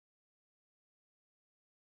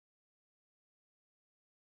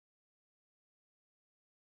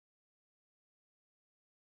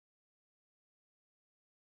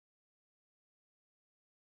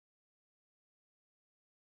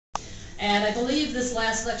And I believe this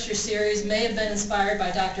last lecture series may have been inspired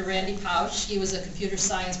by Dr. Randy Pausch. He was a computer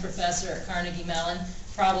science professor at Carnegie Mellon.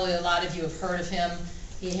 Probably a lot of you have heard of him.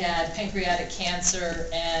 He had pancreatic cancer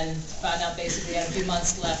and found out basically he had a few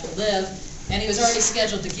months left to live. And he was already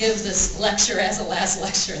scheduled to give this lecture as a last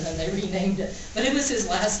lecture, and then they renamed it. But it was his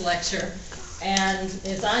last lecture. And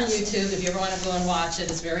it's on YouTube if you ever want to go and watch it.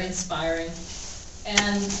 It's very inspiring.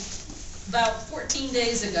 And about 14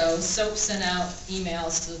 days ago, SOAP sent out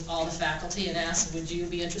emails to all the faculty and asked, would you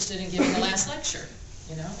be interested in giving the last lecture?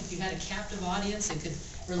 You know, if you had a captive audience and could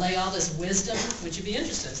relay all this wisdom, would you be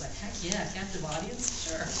interested? It's like, heck yeah, captive audience,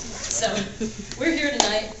 sure. So we're here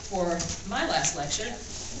tonight for my last lecture,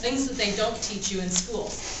 things that they don't teach you in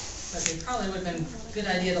school, but they probably would have been a good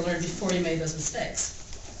idea to learn before you made those mistakes.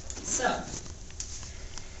 So,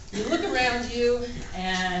 you look around you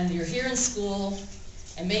and you're here in school,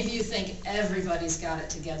 and maybe you think everybody's got it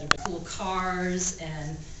together, cool cars,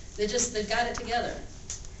 and they've got it together.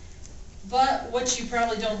 But what you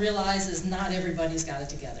probably don't realize is not everybody's got it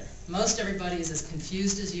together. Most everybody is as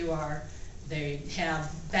confused as you are. They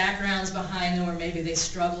have backgrounds behind them, or maybe they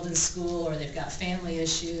struggled in school, or they've got family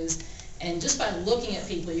issues. And just by looking at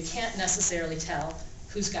people, you can't necessarily tell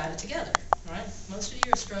who's got it together, right? Most of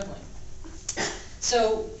you are struggling.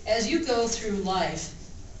 So as you go through life,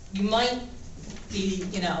 you might be,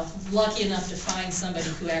 lucky enough to find somebody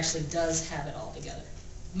who actually does have it all together.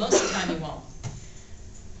 Most of the time you won't.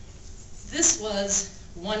 This was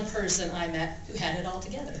one person I met who had it all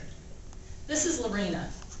together. This is Lorena.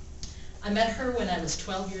 I met her when I was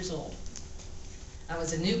 12 years old. I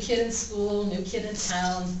was a new kid in school, new kid in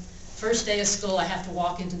town. First day of school, I have to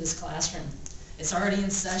walk into this classroom. It's already in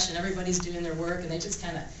session, everybody's doing their work, and they just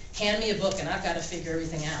kind of hand me a book and I've got to figure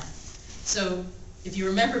everything out. So if you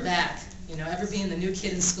remember back, ever being the new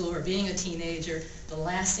kid in school or being a teenager, the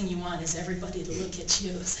last thing you want is everybody to look at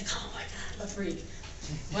you. It's like, oh my God, what a freak.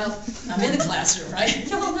 Well, I'm in the classroom, right?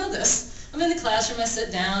 You all know this. I'm in the classroom, I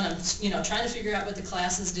sit down, I'm trying to figure out what the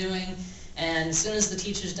class is doing, and as soon as the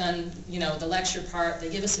teacher's done, the lecture part, they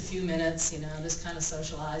give us a few minutes, just kind of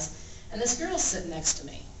socialize. And this girl's sitting next to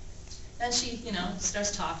me. And she,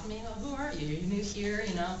 starts talking to me, well, who are you? Are you new here?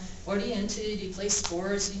 What are you into? Do you play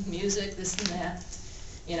sports, music, this and that?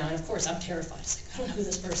 And of course I'm terrified. It's like, I don't know who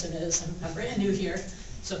this person is. I'm brand new here.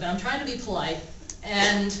 So I'm trying to be polite.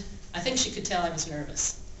 And I think she could tell I was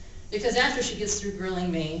nervous. Because after she gets through grilling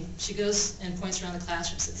me, she goes and points around the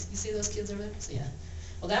classroom and says, you see those kids over there? I say, yeah.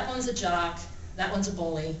 Well, that one's a jock. That one's a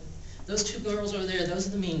bully. Those two girls over there, those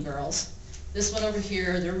are the mean girls. This one over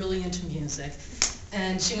here, they're really into music.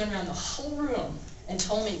 And she went around the whole room and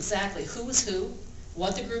told me exactly who was who,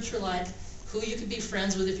 what the groups were like, who you could be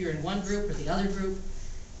friends with if you're in one group or the other group.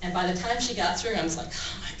 And by the time she got through, I was like,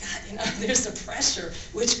 oh my God, there's the pressure.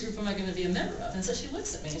 Which group am I going to be a member of? And so she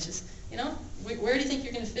looks at me and she's, where do you think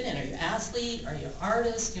you're going to fit in? Are you an athlete? Are you an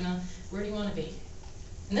artist? Where do you want to be?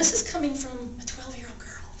 And this is coming from a 12-year-old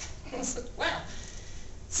girl. I was like, wow.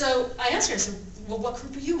 So I asked her, I said, well, what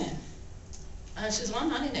group are you in? She says, well, I'm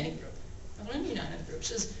not in any group. I don't know, you're not in a group.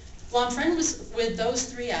 She says, well, I'm friends with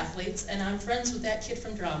those 3 athletes, and I'm friends with that kid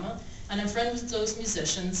from drama, and I'm friends with those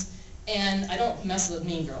musicians, and I don't mess with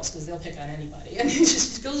mean girls because they'll pick on anybody. And she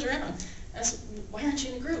just goes around. I said, why aren't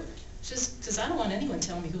you in a group? She says, because I don't want anyone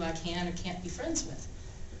telling me who I can or can't be friends with.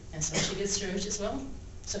 And so she gets through, she says, well,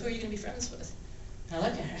 so who are you going to be friends with? And I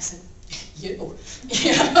look at her, I said, you.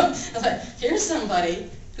 I was like, here's somebody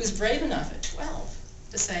who's brave enough at 12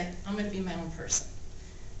 to say, I'm going to be my own person.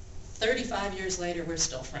 35 years later, we're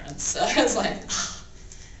still friends. So I was like, oh.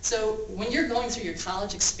 So when you're going through your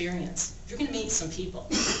college experience, you're going to meet some people.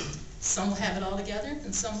 Some will have it all together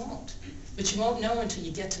and some won't. But you won't know until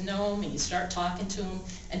you get to know them and you start talking to them,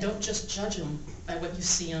 and don't just judge them by what you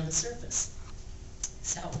see on the surface.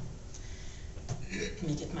 So, let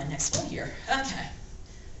me get my next one here. Okay.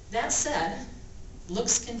 That said,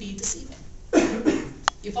 looks can be deceiving.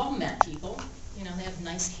 You've all met people. They have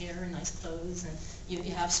nice hair and nice clothes, and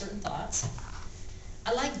you have certain thoughts.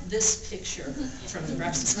 I like this picture from the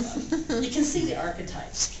Breakfast Club. You can see the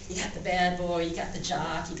archetypes. You got the bad boy, you got the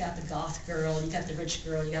jock, you got the goth girl, you got the rich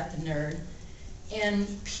girl, you got the nerd. And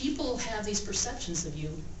people have these perceptions of you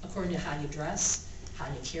according to how you dress, how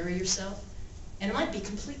you carry yourself. And it might be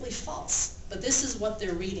completely false, but this is what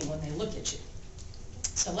they're reading when they look at you.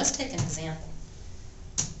 So let's take an example.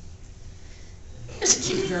 Here's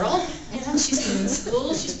a cute girl. She's good in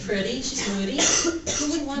school, she's pretty, she's moody.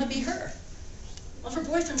 Who wouldn't want to be her? Well, her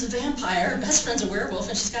boyfriend's a vampire, her best friend's a werewolf,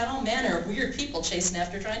 and she's got all manner of weird people chasing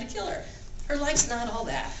after her, trying to kill her. Her life's not all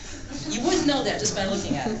that. You wouldn't know that just by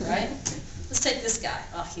looking at her, right? Let's take this guy.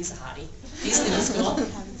 Oh, he's a hottie. He's good in school.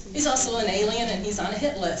 He's also an alien, and he's on a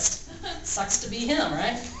hit list. sucks to be him,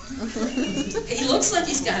 right? He looks like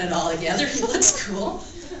he's got it all together, he looks cool,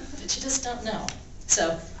 but you just don't know.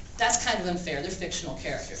 So that's kind of unfair. They're fictional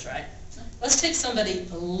characters, right? Let's take somebody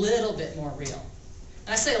a little bit more real.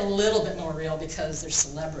 And I say a little bit more real because they're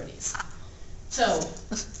celebrities. So,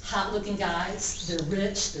 hot-looking guys, they're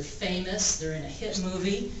rich, they're famous, they're in a hit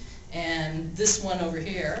movie, and this one over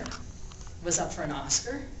here was up for an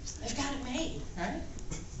Oscar. They've got it made, right?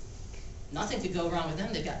 Nothing could go wrong with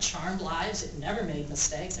them. They've got charmed lives, they've never made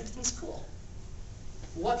mistakes, everything's cool.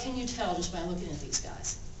 What can you tell just by looking at these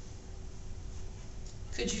guys?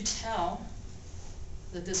 Could you tell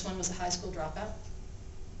that this one was a high school dropout?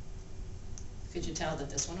 Could you tell that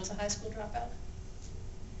this one was a high school dropout?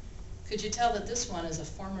 Could you tell that this one is a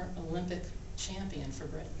former Olympic champion for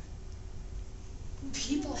Britain?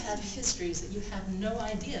 People have histories that you have no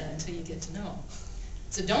idea until you get to know them.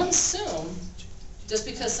 So don't assume, just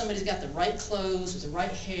because somebody's got the right clothes or the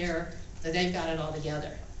right hair, that they've got it all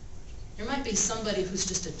together. There might be somebody who's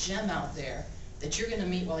just a gem out there that you're going to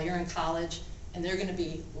meet while you're in college, and they're going to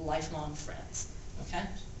be lifelong friends, okay?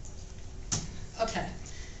 Okay,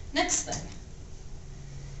 next thing.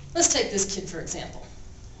 Let's take this kid for example.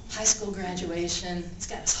 High school graduation, he's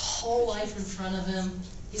got his whole life in front of him.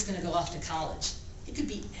 He's going to go off to college. He could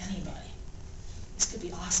be anybody. This could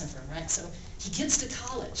be awesome for him, right? So he gets to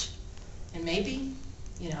college, and maybe,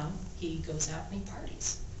 you know, he goes out and he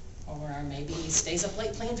parties. Or maybe he stays up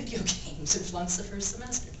late playing video games and flunks the first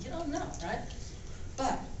semester. You don't know, right?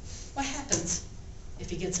 But what happens if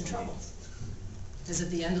he gets in trouble? Is it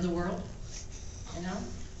the end of the world? You know?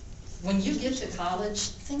 When you get to college,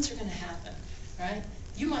 things are going to happen, right?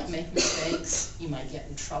 You might make mistakes, you might get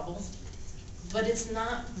in trouble, but it's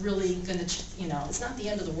not really going to, you know, it's not the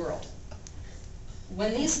end of the world.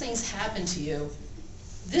 When these things happen to you,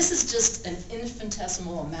 this is just an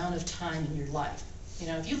infinitesimal amount of time in your life. You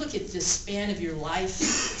know, if you look at the span of your life,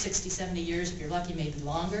 60, 70 years, if you're lucky, maybe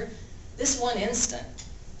longer, this one instant,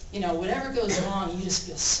 you know, whatever goes wrong, you just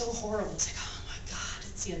feel so horrible. It's like, oh my God,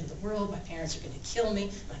 it's the end of the world, my parents are going to kill me,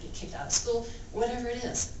 I'm going to get kicked out of school, whatever it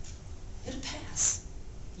is. It'll pass.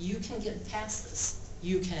 You can get past this.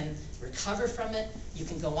 You can recover from it. You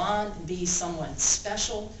can go on and be someone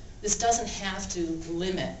special. This doesn't have to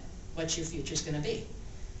limit what your future's going to be.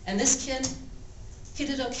 And this kid, he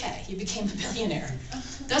did okay. He became a billionaire.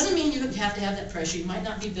 Doesn't mean you have to have that pressure. You might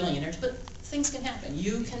not be billionaires, but things can happen.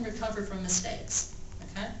 You can recover from mistakes,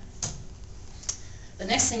 okay? The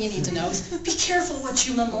next thing you need to know is be careful what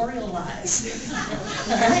you memorialize,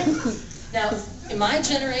 all right? Now, in my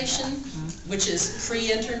generation, which is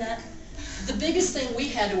pre-internet, the biggest thing we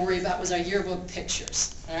had to worry about was our yearbook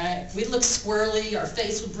pictures, all right? We'd look squirrely, our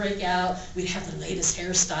face would break out, we'd have the latest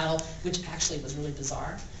hairstyle, which actually was really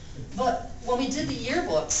bizarre. But when we did the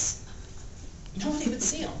yearbooks, nobody would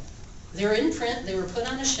see them. They were in print, they were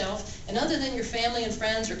put on a shelf, and other than your family and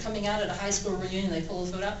friends are coming out at a high school reunion, they pull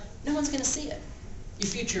the photo out, no one's going to see it. Your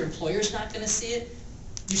future employer's not going to see it.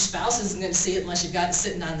 Your spouse isn't going to see it unless you've got it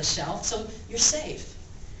sitting on the shelf, so you're safe.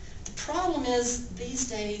 The problem is, these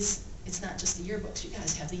days, it's not just the yearbooks. You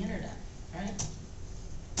guys have the internet, right?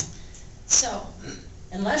 So,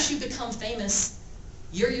 unless you become famous,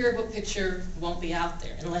 your yearbook picture won't be out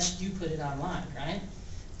there unless you put it online, right?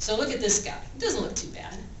 So look at this guy. He doesn't look too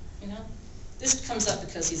bad, you know? This comes up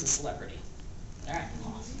because he's a celebrity. All right.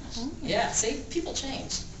 Yeah, see? People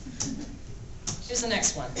change. Here's the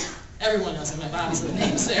next one. Everyone knows him. My Bobby's the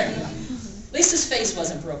names there. At least his face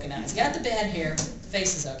wasn't broken out. He's got the bad hair, but the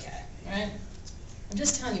face is okay, right? I'm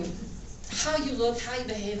just telling you, how you look, how you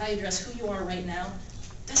behave, how you dress, who you are right now,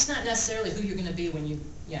 that's not necessarily who you're going to be when you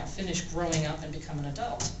finish growing up and become an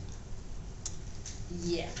adult.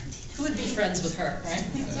 Yeah. Who would be friends with her, right?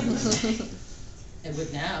 It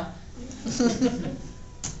would now.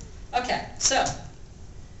 Okay, so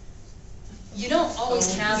you don't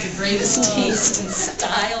always have the greatest taste and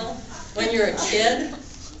style when you're a kid,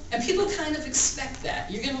 and people kind of expect that.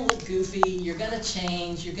 You're going to look goofy, you're going to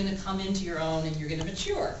change, you're going to come into your own, and you're going to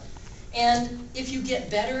mature. And if you get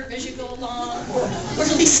better as you go along, or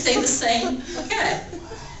at least stay the same, okay.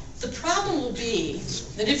 The problem will be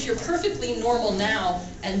that if you're perfectly normal now,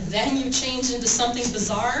 and then you change into something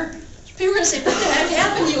bizarre, people are going to say, what the heck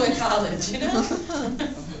happened to you in college, you know?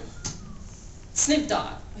 Snoop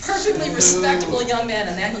Dogg, perfectly respectable young man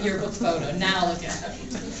in that yearbook photo. Now look at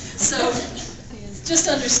him. So just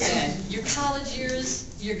understand, your college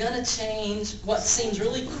years, you're going to change. What seems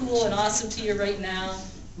really cool and awesome to you right now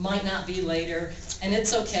might not be later, and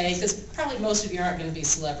it's okay, because probably most of you aren't going to be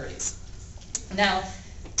celebrities. Now,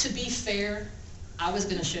 to be fair, I was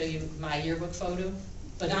going to show you my yearbook photo,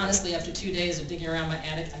 but honestly, after 2 days of digging around my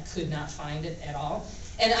attic, I could not find it at all.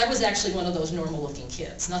 And I was actually one of those normal-looking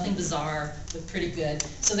kids, nothing bizarre, looked pretty good.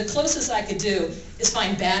 So the closest I could do is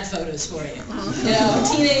find bad photos for you. You know,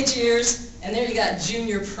 teenage years, and there you got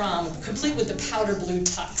junior prom, complete with the powder blue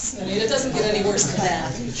tux. I mean, it doesn't get any worse than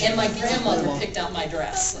that. And my grandmother picked out my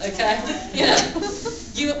dress, okay?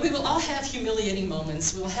 You know, we will all have humiliating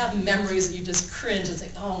moments. We will have memories that you just cringe and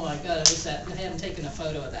say, oh my God, I wish that I hadn't taken a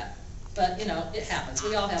photo of that. But, you know, it happens.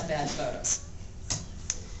 We all have bad photos.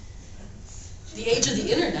 The age of the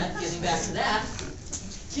internet, getting back to that,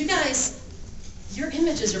 you guys, your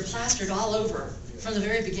images are plastered all over from the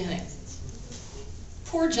very beginning.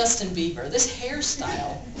 Poor Justin Bieber, this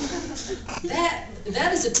hairstyle,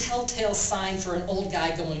 that is a telltale sign for an old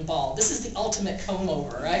guy going bald. This is the ultimate comb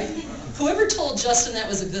over, right? Whoever told Justin that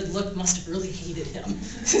was a good look must have really hated him.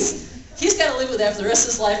 He's got to live with that for the rest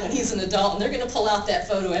of his life when he's an adult, and they're going to pull out that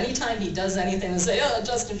photo anytime he does anything and say, oh,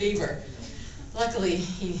 Justin Bieber. Luckily,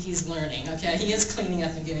 he's learning, okay? He is cleaning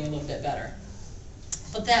up and getting a little bit better.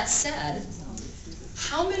 But that said,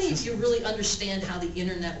 how many of you really understand how the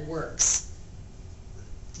internet works?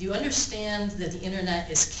 Do you understand that the internet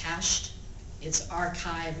is cached, it's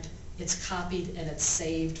archived, it's copied, and it's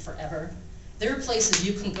saved forever? There are places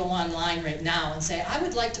you can go online right now and say, I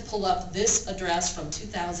would like to pull up this address from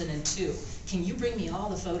 2002. Can you bring me all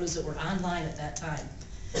the photos that were online at that time?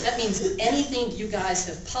 That means anything you guys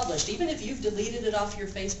have published, even if you've deleted it off your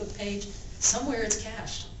Facebook page, somewhere it's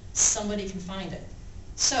cached. Somebody can find it.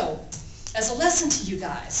 So, as a lesson to you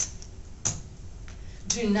guys,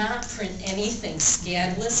 do not print anything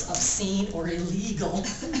scandalous, obscene, or illegal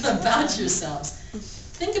about yourselves.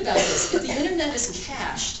 Think about this. If the internet is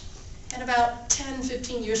cached, and about 10,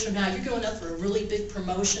 15 years from now, you're going up for a really big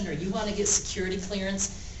promotion, or you want to get security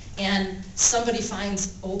clearance, and somebody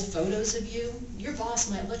finds old photos of you, your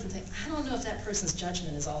boss might look and think, I don't know if that person's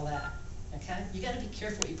judgment is all that. Okay? You got to be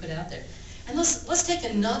careful what you put out there. And let's take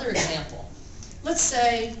another example. Let's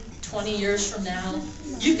say 20 years from now,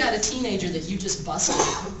 you've got a teenager that you just busted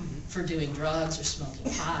for doing drugs or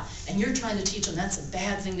smoking pot, and you're trying to teach them that's a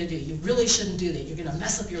bad thing to do. You really shouldn't do that. You're going to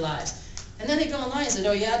mess up your lives. And then they go online and say,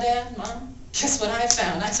 oh yeah, Dad, Mom, guess what I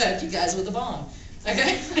found? I found you guys with a bong.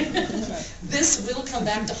 Okay? This will come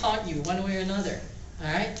back to haunt you one way or another.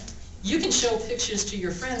 All right? You can show pictures to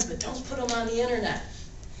your friends, but don't put them on the internet.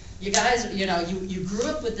 You guys, you know, you grew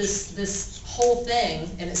up with this whole thing,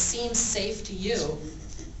 and it seems safe to you,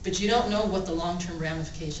 but you don't know what the long-term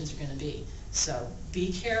ramifications are going to be. So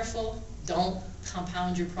be careful. Don't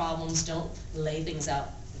compound your problems. Don't lay things out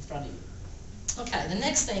in front of you. Okay, the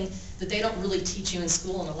next thing that they don't really teach you in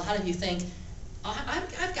school, and a lot of you think, oh,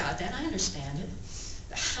 I've got that, I understand it.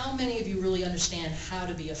 How many of you really understand how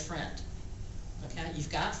to be a friend? Okay, you've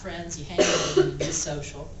got friends, you hang out with them, you be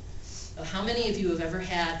social. How many of you have ever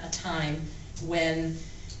had a time when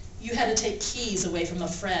you had to take keys away from a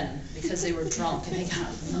friend because they were drunk and they got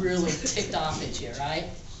really ticked off at you, right?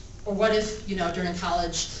 Or what if, you know, during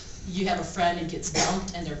college, you have a friend who gets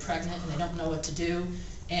dumped and they're pregnant and they don't know what to do,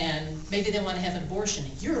 and maybe they want to have an abortion.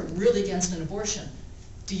 You're really against an abortion.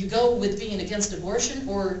 Do you go with being against abortion,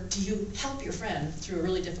 or do you help your friend through a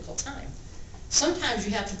really difficult time? Sometimes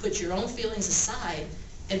you have to put your own feelings aside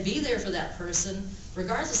and be there for that person,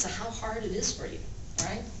 regardless of how hard it is for you,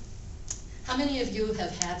 right? How many of you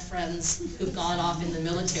have had friends who've gone off in the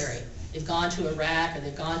military? They've gone to Iraq or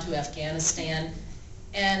they've gone to Afghanistan,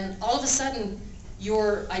 and all of a sudden,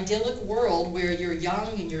 your idyllic world where you're young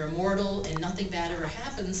and you're immortal and nothing bad ever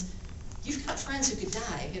happens, you've got friends who could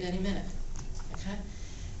die at any minute, okay?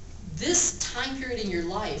 This time period in your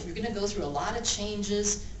life, you're going to go through a lot of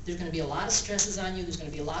changes, there's going to be a lot of stresses on you, there's going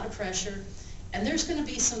to be a lot of pressure, and there's going to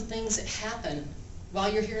be some things that happen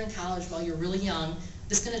while you're here in college, while you're really young,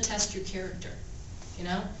 that's going to test your character, you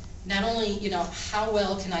know? Not only, you know, how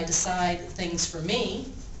well can I decide things for me,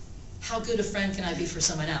 how good a friend can I be for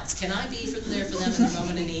someone else? Can I be there for them in their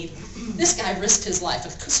moment of need? This guy risked his life. A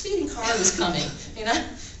speeding car was coming, you know,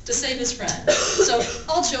 to save his friend. So,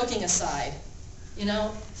 all joking aside, you know,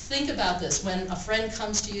 think about this. When a friend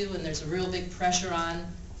comes to you and there's a real big pressure on,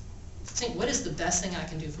 think, what is the best thing I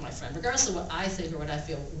can do for my friend? Regardless of what I think or what I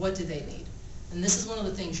feel, what do they need? And this is one of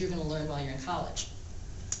the things you're going to learn while you're in college.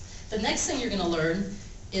 The next thing you're going to learn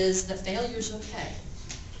is that failure is okay.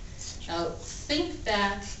 Now, think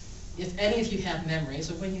back, if any of you have memories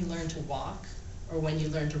of when you learned to walk or when you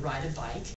learned to ride a bike.